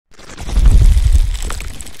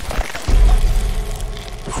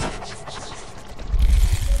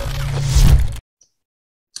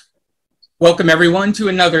Welcome everyone to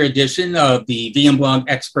another edition of the VMblog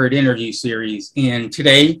Expert Interview Series. And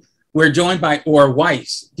today we're joined by Or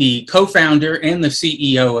Weis, the co-founder and the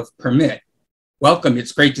CEO of Permit. Welcome,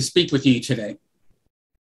 it's great to speak with you today.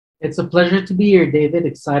 It's a pleasure to be here, David.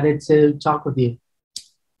 Excited to talk with you.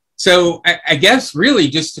 So I guess really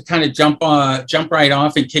just to kind of jump right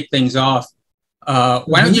off and kick things off,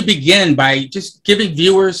 why don't you begin by just giving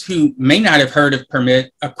viewers who may not have heard of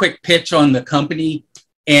Permit a quick pitch on the company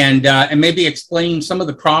and maybe explain some of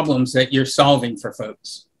the problems that you're solving for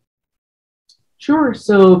folks. Sure.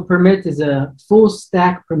 So Permit is a full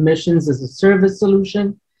stack permissions as a service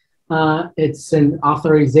solution. It's an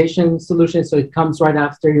authorization solution, so it comes right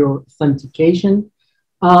after your authentication.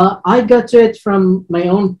 I got to it from my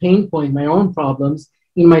own pain point, my own problems.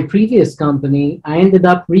 In my previous company, I ended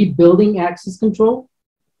up rebuilding access control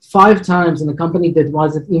 5 times in a company that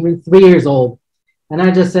wasn't even 3 years old. And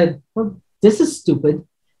I just said, well, this is stupid.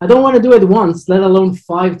 I don't want to do it once, let alone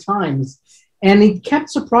 5 times. And it kept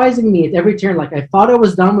surprising me at every turn. Like I thought I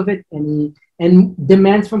was done with it, and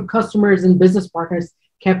demands from customers and business partners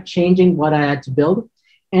kept changing what I had to build.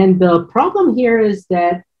 And the problem here is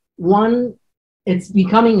that, one, it's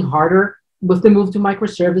becoming harder with the move to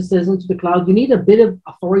microservices into the cloud. You need a bit of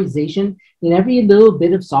authorization in every little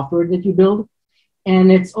bit of software that you build.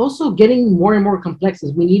 And it's also getting more and more complex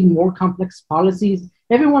as we need more complex policies.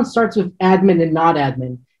 Everyone starts with admin and not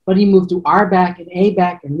admin, but you move to RBAC and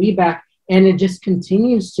ABAC and REBAC, and it just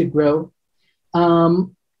continues to grow.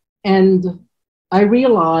 And I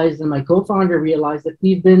realized, and my co-founder realized, that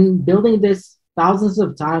we've been building this thousands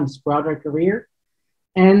of times throughout our career.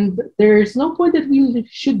 And there's no point that we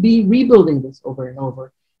should be rebuilding this over and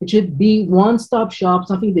over. It should be one-stop shop,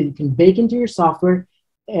 something that you can bake into your software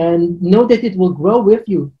and know that it will grow with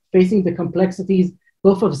you, facing the complexities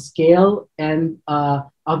both of scale and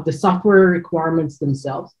of the software requirements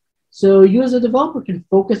themselves. So you as a developer can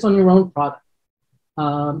focus on your own product.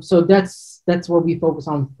 So that's what we focus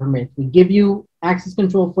on for Permit. We give you access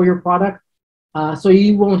control for your product, so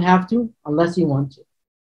you won't have to unless you want to.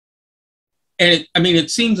 And it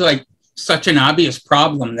seems like such an obvious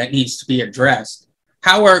problem that needs to be addressed.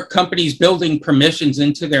 How are companies building permissions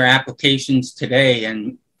into their applications today?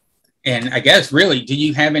 And I guess really, do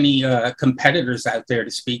you have any competitors out there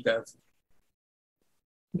to speak of?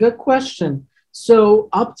 Good question. So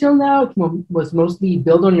up till now, it was mostly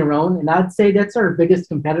build on your own, and I'd say that's our biggest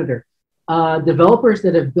competitor. Developers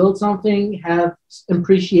that have built something have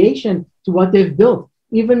appreciation to what they've built,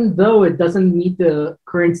 even though it doesn't meet the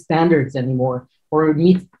current standards anymore or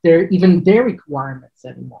meet even their requirements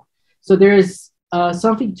anymore. So there is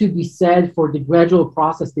something to be said for the gradual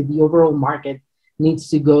process that the overall market needs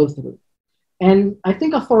to go through. And I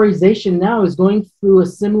think authorization now is going through a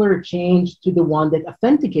similar change to the one that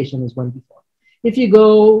authentication has went before. If you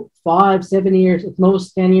go 5, 7 years, at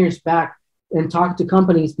most 10 years back and talk to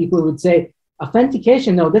companies, people would say,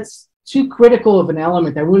 authentication, no, that's too critical of an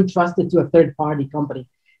element. I wouldn't trust it to a third-party company.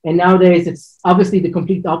 And nowadays, it's obviously the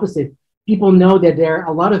complete opposite. People know that there are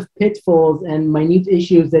a lot of pitfalls and minute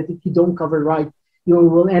issues that if you don't cover right, you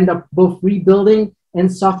will end up both rebuilding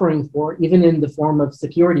and suffering for, even in the form of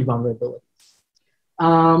security vulnerabilities.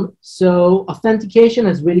 So authentication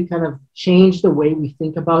has really kind of changed the way we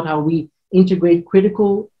think about how we integrate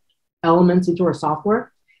critical elements into our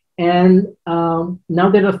software. And now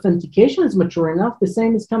that authentication is mature enough, the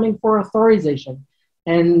same is coming for authorization.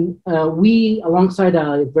 And we, alongside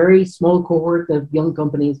a very small cohort of young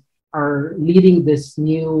companies, are leading this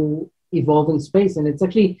new evolving space. And it's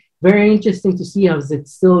actually very interesting to see how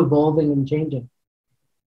it's still evolving and changing.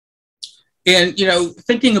 And,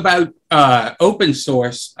 thinking about open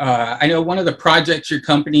source, I know one of the projects your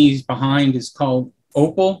company is behind is called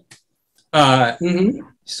OPAL.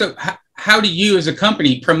 So how do you as a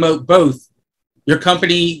company promote both your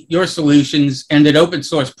company, your solutions, and an open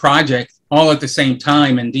source project all at the same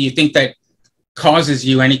time? And do you think that causes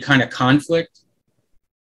you any kind of conflict?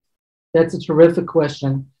 That's a terrific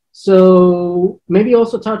question. So maybe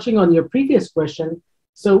also touching on your previous question.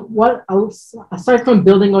 So aside from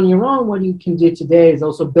building on your own, what you can do today is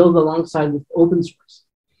also build alongside with open source.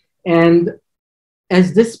 And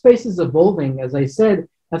as this space is evolving, as I said,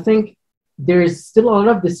 I think there's still a lot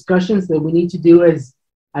of discussions that we need to do as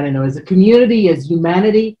a community, as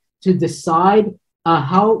humanity, to decide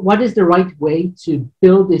what is the right way to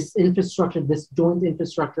build this infrastructure, this joint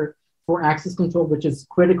infrastructure for access control, which is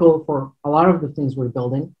critical for a lot of the things we're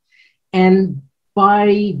building. And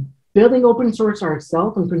by building open source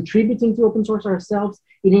ourselves and contributing to open source ourselves,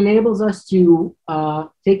 it enables us to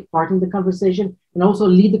take part in the conversation and also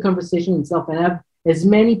lead the conversation itself and have as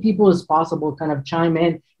many people as possible kind of chime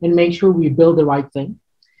in and make sure we build the right thing.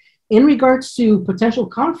 In regards to potential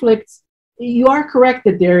conflicts, you are correct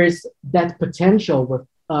that there is that potential with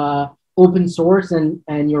open source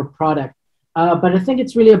and your product. But I think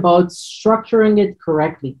it's really about structuring it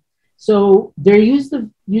correctly. So there used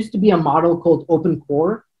to be a model called open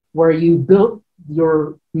core, where you build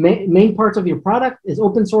your main parts of your product is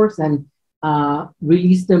open source and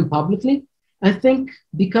release them publicly. I think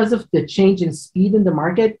because of the change in speed in the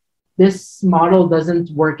market, this model doesn't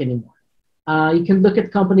work anymore. You can look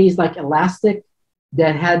at companies like Elastic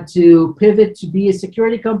that had to pivot to be a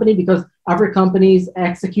security company because other companies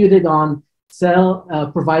executed on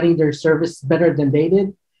providing their service better than they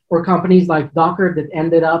did, or companies like Docker that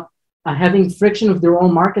ended up having friction with their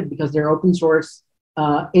own market because their open source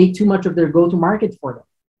ate too much of their go-to-market for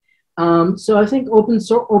them. So I think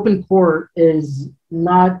open core is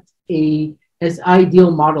not as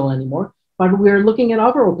ideal model anymore, but we're looking at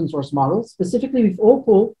other open source models. Specifically with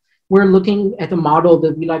OPAL, we're looking at a model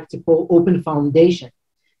that we like to call open foundation.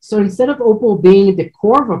 So instead of OPAL being the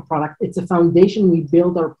core of a product, it's a foundation we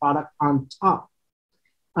build our product on top.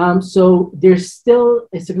 So there's still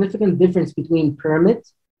a significant difference between Pyramid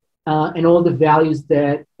and all the values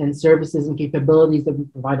and services and capabilities that we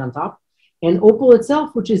provide on top, and OPAL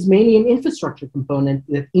itself, which is mainly an infrastructure component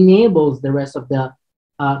that enables the rest of the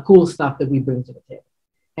cool stuff that we bring to the table.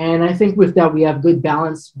 And I think with that, we have good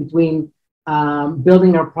balance between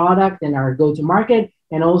building our product and our go-to-market,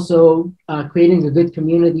 and also creating a good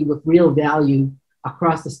community with real value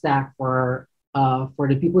across the stack for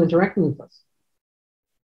the people interacting with us.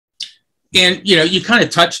 And, you kind of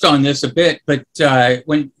touched on this a bit, but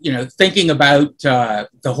when, thinking about the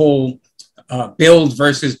whole build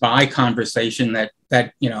versus buy conversation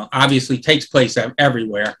that obviously takes place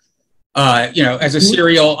everywhere, as a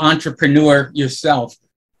serial entrepreneur yourself,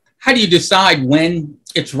 how do you decide when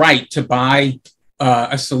it's right to buy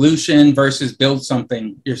a solution versus build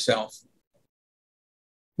something yourself?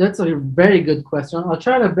 That's a very good question. I'll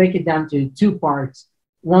try to break it down to two parts.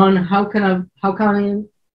 One, how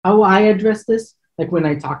I address this, like when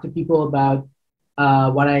I talk to people about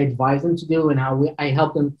what I advise them to do and how I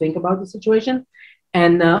help them think about the situation,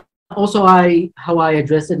 and also how I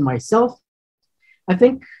address it myself. I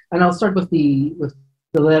think, and I'll start with the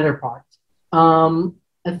latter part.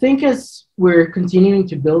 I think as we're continuing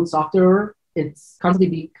to build software, it's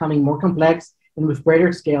constantly becoming more complex and with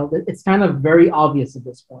greater scale. It's kind of very obvious at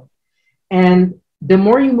this point. And the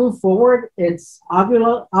more you move forward, it's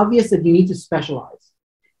obvious that you need to specialize.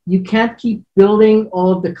 You can't keep building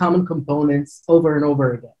all of the common components over and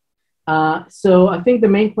over again. So I think the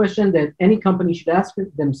main question that any company should ask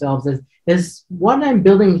themselves is what I'm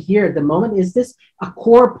building here at the moment, is this a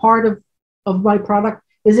core part of my product?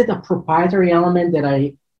 Is it a proprietary element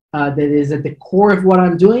that is at the core of what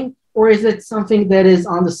I'm doing? Or is it something that is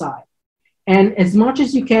on the side? And as much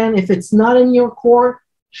as you can, if it's not in your core,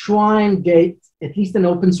 try and get at least an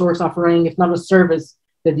open source offering, if not a service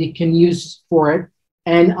that you can use for it.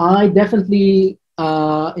 And I definitely,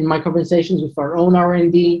 in my conversations with our own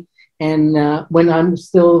R&D, and when I'm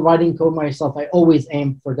still writing code myself, I always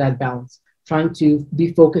aim for that balance, trying to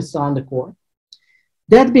be focused on the core.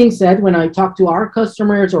 That being said, when I talk to our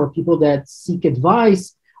customers or people that seek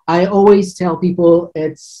advice, I always tell people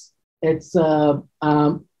it's to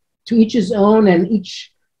each his own, and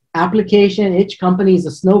each application, each company is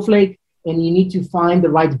a snowflake, and you need to find the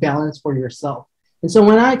right balance for yourself. And so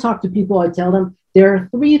when I talk to people, I tell them there are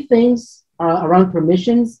three things around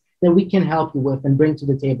permissions that we can help you with and bring to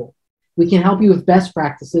the table. We can help you with best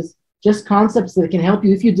practices, just concepts that can help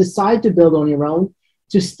you if you decide to build on your own,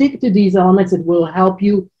 to stick to these elements that will help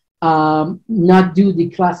you not do the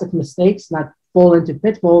classic mistakes, not fall into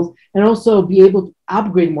pitfalls, and also be able to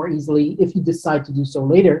upgrade more easily if you decide to do so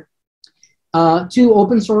later. Two,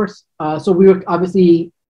 open source. So we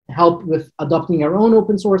obviously help with adopting our own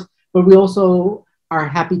open source, but we also are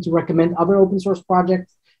happy to recommend other open source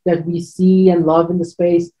projects that we see and love in the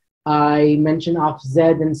space. I mentioned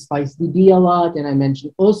OffZ and SpiceDB a lot, and I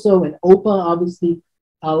mentioned also and OPA, obviously,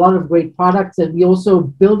 a lot of great products that we also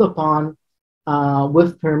build upon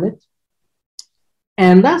with Permit.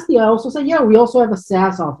 And lastly, I also say, yeah, we also have a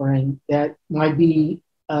SaaS offering that might be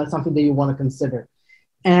something that you want to consider.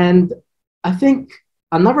 And I think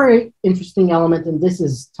another interesting element in this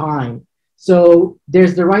is time. So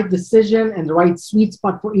there's the right decision and the right sweet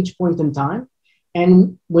spot for each point in time.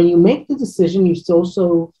 And when you make the decision, you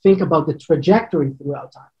also think about the trajectory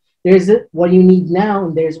throughout time. There's what you need now,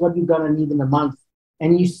 and there's what you're going to need in a month.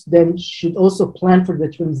 And you then should also plan for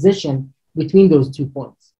the transition between those 2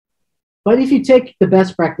 points. But if you take the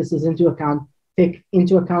best practices into account, take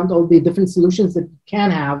into account all the different solutions that you can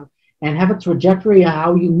have, and have a trajectory of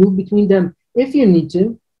how you move between them if you need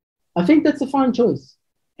to, I think that's a fine choice.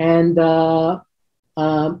 And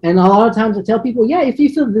and a lot of times I tell people, yeah, if you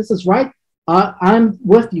feel this is right, I'm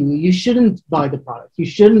with you. You shouldn't buy the product. You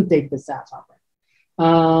shouldn't take the SaaS offer.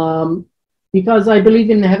 Because I believe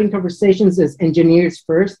in having conversations as engineers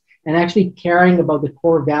first and actually caring about the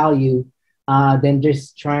core value than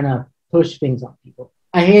just trying to push things on people.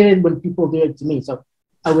 I hate it when people do it to me, so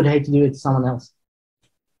I would hate to do it to someone else.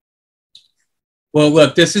 Well,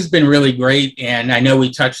 look, this has been really great, and I know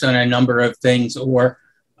we touched on a number of things. Or,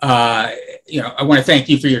 I want to thank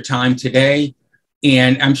you for your time today,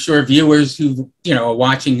 and I'm sure viewers who are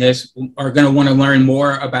watching this are going to want to learn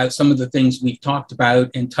more about some of the things we've talked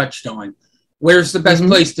about and touched on. Where's the best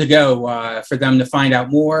place to go for them to find out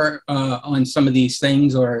more on some of these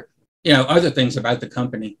things, or other things about the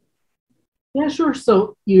company? Yeah, sure.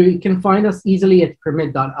 So you can find us easily at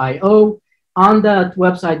permit.io. On that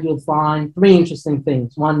website, you'll find 3 interesting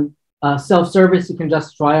things. One, self-service. You can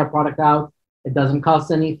just try our product out. It doesn't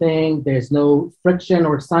cost anything. There's no friction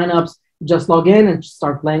or signups. You just log in and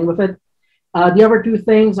start playing with it. The other 2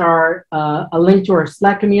 things are a link to our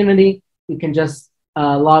Slack community. You can just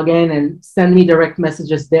log in and send me direct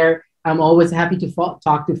messages there. I'm always happy to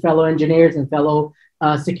talk to fellow engineers and fellow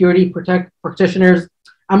security practitioners.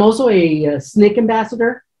 I'm also a SNCC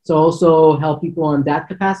ambassador, so also help people in that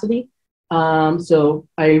capacity. So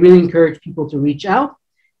I really encourage people to reach out.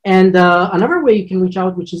 And another way you can reach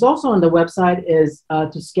out, which is also on the website, is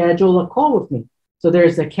to schedule a call with me. So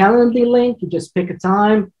there's a Calendly link. You just pick a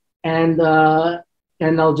time, and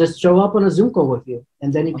I'll just show up on a Zoom call with you,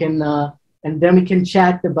 and then you can and then we can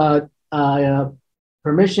chat about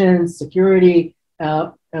permissions, security,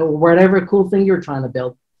 whatever cool thing you're trying to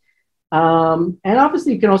build. And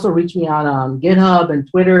obviously, you can also reach me out on GitHub and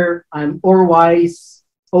Twitter. I'm Or Weis,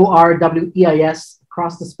 ORWEIS,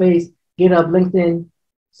 across the space, GitHub, LinkedIn.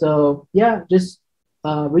 So yeah, just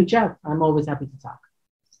reach out. I'm always happy to talk.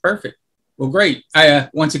 Perfect. Well, great.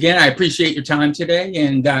 Once again, I appreciate your time today,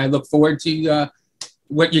 and I look forward to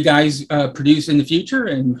what you guys produce in the future,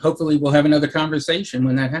 and hopefully we'll have another conversation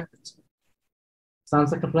when that happens.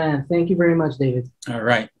 Sounds like a plan. Thank you very much, David. All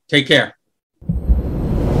right. Take care.